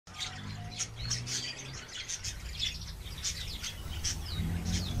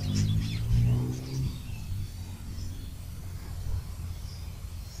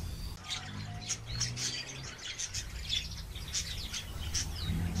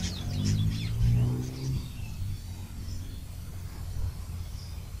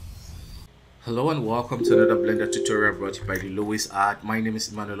Hello and welcome to another Blender tutorial brought to you by the Lewis Art. My name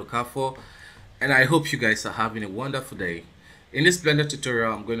is Emmanuel Okafo and I hope you guys are having a wonderful day. In this Blender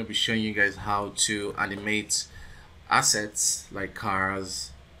tutorial, I'm going to be showing you guys how to animate assets like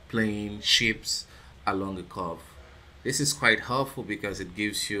cars, planes, ships along a curve. This is quite helpful because it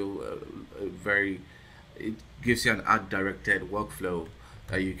gives you it gives you an art directed workflow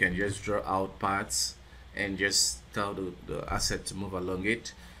that you can just draw out parts and just tell the asset to move along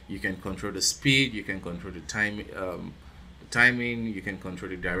it. You can control the speed, you can control the timing, you can control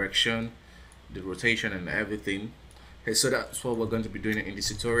the direction, the rotation and everything. Okay, so that's what we're going to be doing in this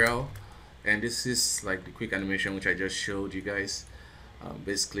tutorial, and this is like the quick animation which I just showed you guys.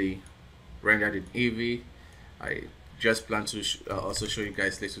 Basically rendered in Eevee. I just plan to also show you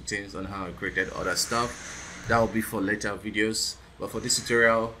guys little things on how I created other stuff. That will be for later videos, but for this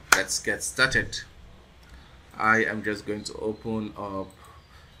tutorial, let's get started. I am just going to open up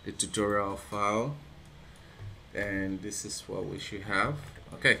the tutorial file, and this is what we should have.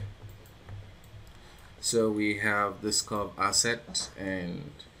 Okay, so we have this curve asset and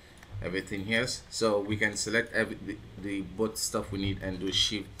everything here, so we can select the both stuff we need and do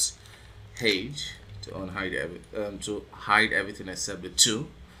shift H to hide everything except the two.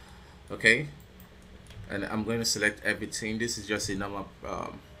 Okay, and I'm going to select everything. This is just a normal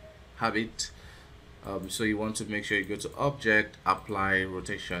habit. So you want to make sure you go to object, apply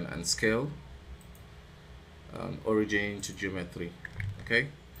rotation and scale, origin to geometry. Okay,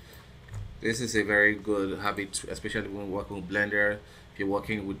 this is a very good habit, especially when working with Blender.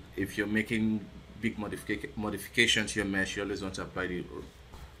 If you're making big modifications to your mesh, you always want to apply the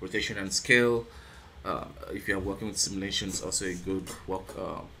rotation and scale. If you're working with simulations, also a good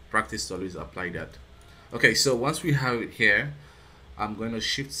practice to always apply that. Okay, so once we have it here, I'm going to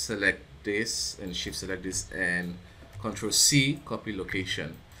shift select this and shift select this and Control C, copy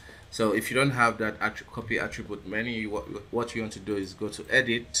location. So if you don't have that copy attribute menu, what you want to do is go to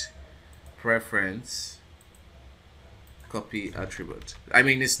edit, preference, copy attribute. I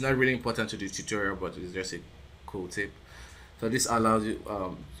mean, it's not really important to the tutorial, but it's just a cool tip. So this allows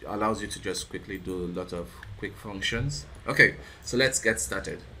you to just quickly do a lot of quick functions. Okay, so let's get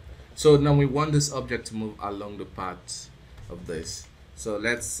started. So now we want this object to move along the path of this. So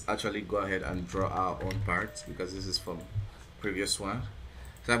let's actually go ahead and draw our own part, because this is from previous one.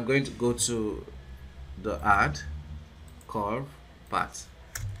 So I'm going to go to the add curve path.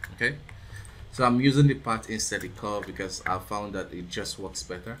 Okay, so I'm using the path instead of the curve because I found that it just works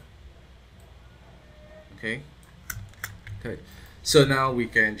better. Okay, so now we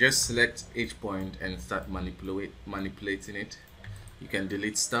can just select each point and start manipulating it. You can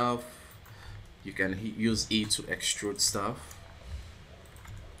delete stuff, you can use E to extrude stuff.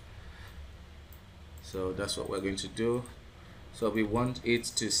 So that's what we're going to do. So we want it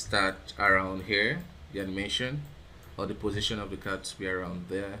to start around here, the animation, or the position of the card to be around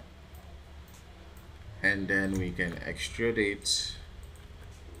there, and then we can extrude it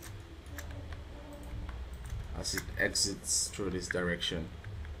as it exits through this direction.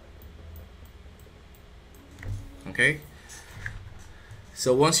 Okay,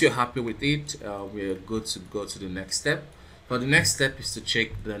 so once you're happy with it, we're good to go to the next step. But the next step is to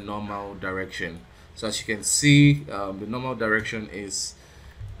check the normal direction. So as you can see, the normal direction is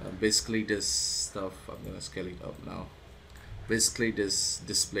basically this stuff. I'm going to scale it up now. Basically this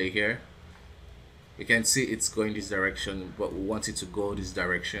display here. You can see it's going this direction, but we want it to go this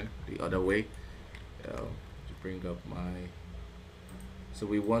direction, the other way. To bring up so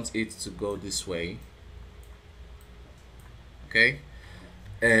we want it to go this way. Okay,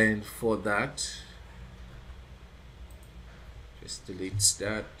 and for that, just delete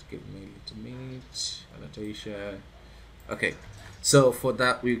that, give me a little minute, annotation. Okay, so for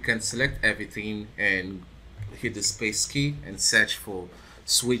that we can select everything and hit the space key and search for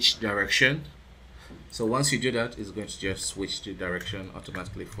switch direction. So once you do that, it's going to just switch the direction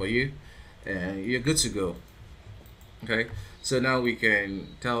automatically for you and you're good to go. Okay, so now we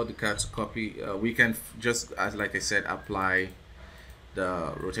can tell the card to copy. We can just, as like I said, apply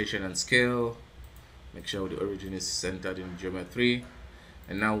the rotation and scale, make sure the origin is centered in geometry,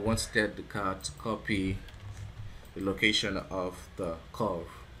 and now once get the card to copy the location of the curve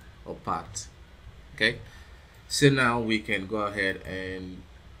or path. Okay, so now we can go ahead and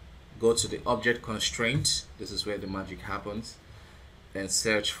go to the object constraint. This is where the magic happens, and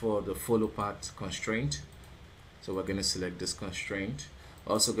search for the follow path constraint. So we're going to select this constraint.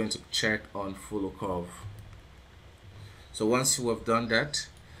 Also going to check on follow curve. So once you have done that,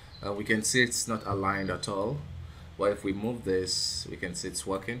 we can see it's not aligned at all. But if we move this, we can see it's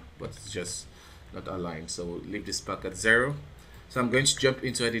working, but it's just not aligned. So we'll leave this back at 0. So I'm going to jump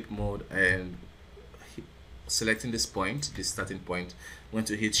into edit mode and selecting this point, this starting point. I'm going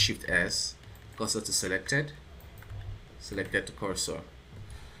to hit Shift S, cursor to selected to cursor.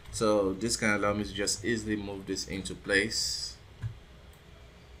 So this can allow me to just easily move this into place,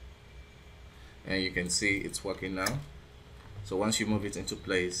 and you can see it's working now. So once you move it into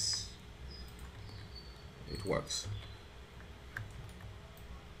place, it works.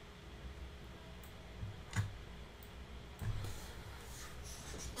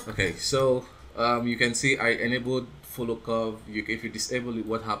 Okay, so you can see I enabled follow curve. If you disable it,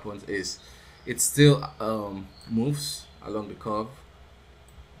 what happens is it still moves along the curve,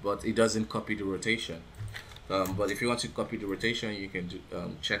 but it doesn't copy the rotation. But if you want to copy the rotation, you can do,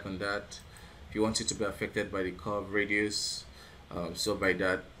 check on that. If you want it to be affected by the curve radius, so by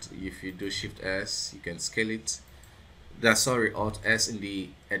that, if you do Shift S, you can scale it. That's sorry, Alt S in the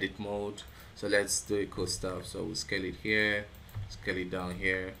edit mode. So let's do it cool stuff. So we'll scale it here, scale it down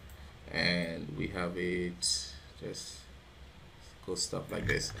here, and we have it just cool stuff like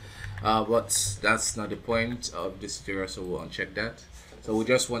this. But that's not the point of this tutorial, so we'll uncheck that. So we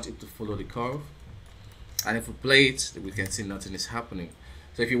just want it to follow the curve, and if we play it, we can see nothing is happening.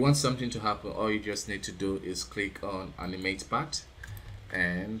 So if you want something to happen, all you just need to do is click on animate part,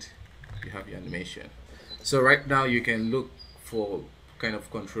 and you have your animation. So right now you can look for kind of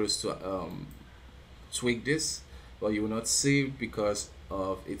controls to tweak this, but you will not see it because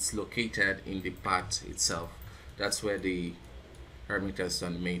of it's located in the part itself. That's where the parameters to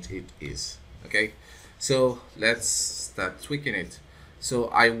animate it is. Okay, so let's start tweaking it. So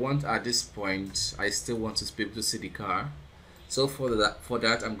I want, at this point, I still want to be able to see the car. So for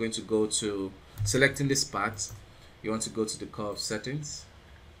that I'm going to go to selecting this part. You want to go to the curve settings,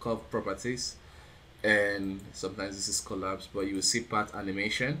 curve properties, and sometimes this is collapse, but you will see part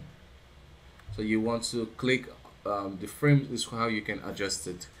animation. So you want to click the frame is how you can adjust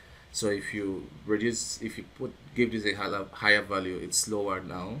it. So if you reduce, if you give this a higher value, it's slower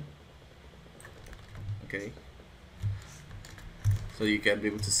now. Okay, so you can be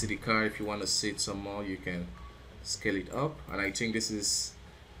able to see the car. If you want to see it some more, you can scale it up, and I think this is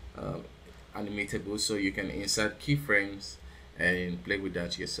animatable, so you can insert keyframes and play with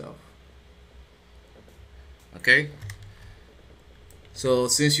that yourself. Okay, so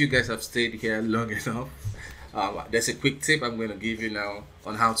since you guys have stayed here long enough, there's a quick tip I'm going to give you now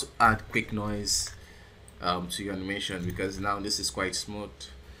on how to add quick noise to your animation, because now this is quite smooth,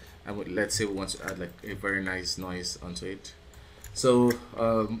 and let's say we want to add like a very nice noise onto it. So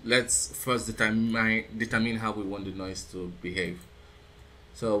let's first determine how we want the noise to behave.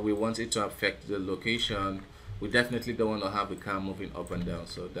 So we want it to affect the location. We definitely don't want to have the car moving up and down,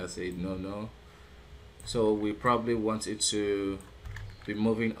 so that's a no. So we probably want it to be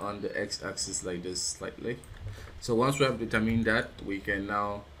moving on the x-axis like this slightly. So once we have determined that, we can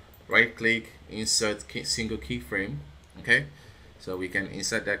now right click, insert single keyframe. Okay, so we can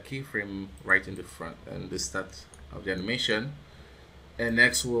insert that keyframe right in the front and the start of the animation. And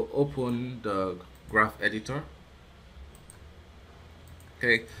next we'll open the graph editor.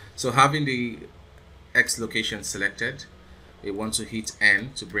 Okay, so having the X location selected, we want to hit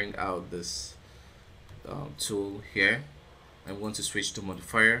N to bring out this tool here, and we want to switch to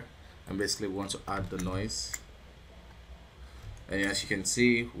modifier, and basically we want to add the noise. And as you can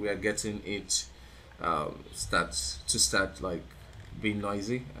see, we are getting it start like being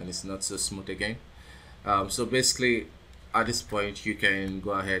noisy, and it's not so smooth again. So basically at this point you can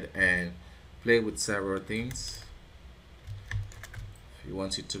go ahead and play with several things. If you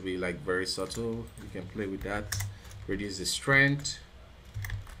want it to be like very subtle, you can play with that. Reduce the strength,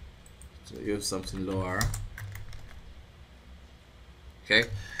 so use something lower. Okay,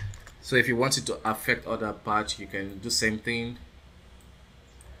 so if you want it to affect other parts, you can do same thing.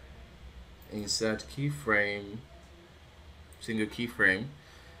 Insert keyframe, single keyframe,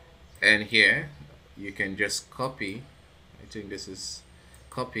 and here you can just copy. I think this is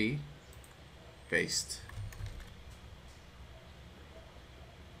copy, paste.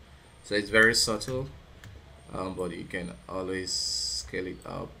 So it's very subtle, but you can always scale it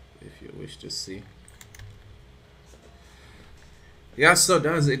up if you wish to see. Yeah, so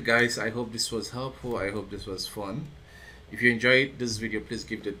that's it guys. I hope this was helpful. I hope this was fun. If you enjoyed this video, please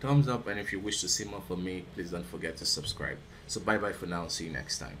give it a thumbs up, and if you wish to see more from me, please don't forget to subscribe. So bye bye for now. See you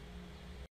next time.